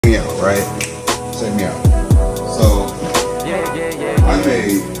me out, right? Check me out. So I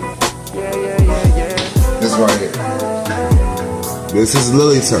made this right here. This is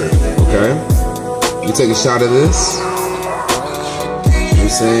lily turd, okay? You take a shot of this. You know what I'm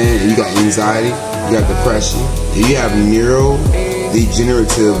saying? You got anxiety, you got depression, and you have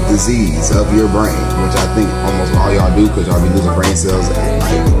neurodegenerative disease of your brain, which I think almost all y'all do because y'all be losing brain cells at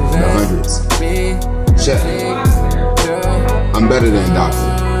like the hundreds. Check. I'm better than a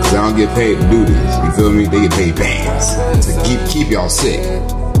doctor because I don't get paid to do this. You feel me? They get paid bands to keep y'all sick.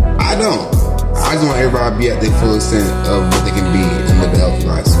 I don't. I just want everybody to be at their full extent of what they can be and live a healthy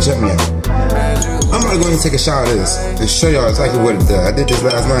life. So check me out. I'm about to go ahead and take a shot of this and show y'all exactly what it does. I did this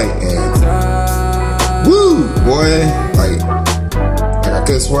last night and woo, boy, like I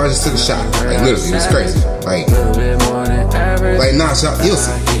could have swore I just took a shot. Like literally, it was crazy. Like not a shot. You'll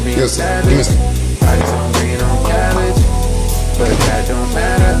see. You'll see. Give me a second. But that don't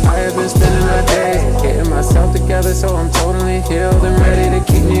matter, I have been spending my days getting myself together so I'm totally healed and ready to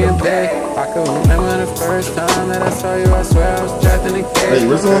keep me in bed. I can remember the first time that I saw you, I swear I was trapped in a cage. Hey,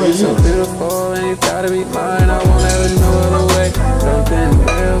 what's on You're so beautiful and you gotta be mine, I won't ever know other way. Something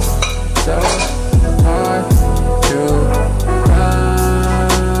feels so hard to find.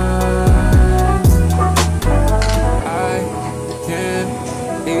 I can't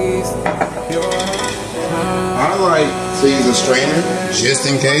ease your mind. I like to use a strainer just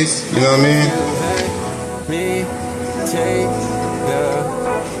in case, you know what I mean?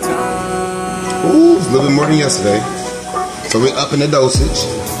 Ooh, it's a little bit more than yesterday. So we're up in the dosage,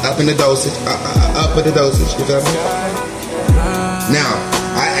 up in the dosage, up in the dosage, you feel me? Now,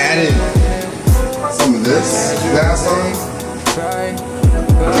 I added some of this last time.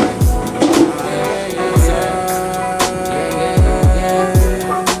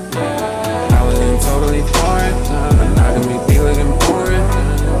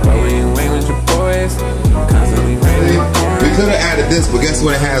 Could have added this, but guess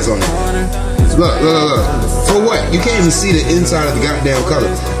what it has on it? Look. For what? You can't even see the inside of the goddamn color.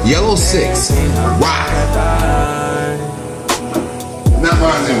 Yellow 6. Why? Not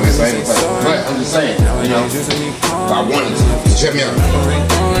mine anyway, so I ain't play. But I'm just saying, you know, if I wanted to. Check me out.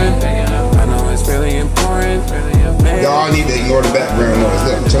 Y'all need to ignore the background noise.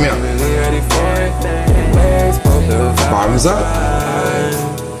 Look, check me out. Bottoms up.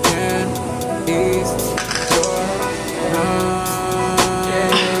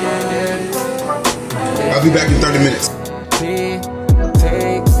 I'll be back in 30 minutes. Take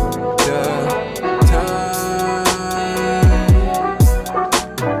the time,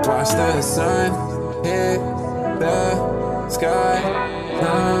 watch the sun hit the sky.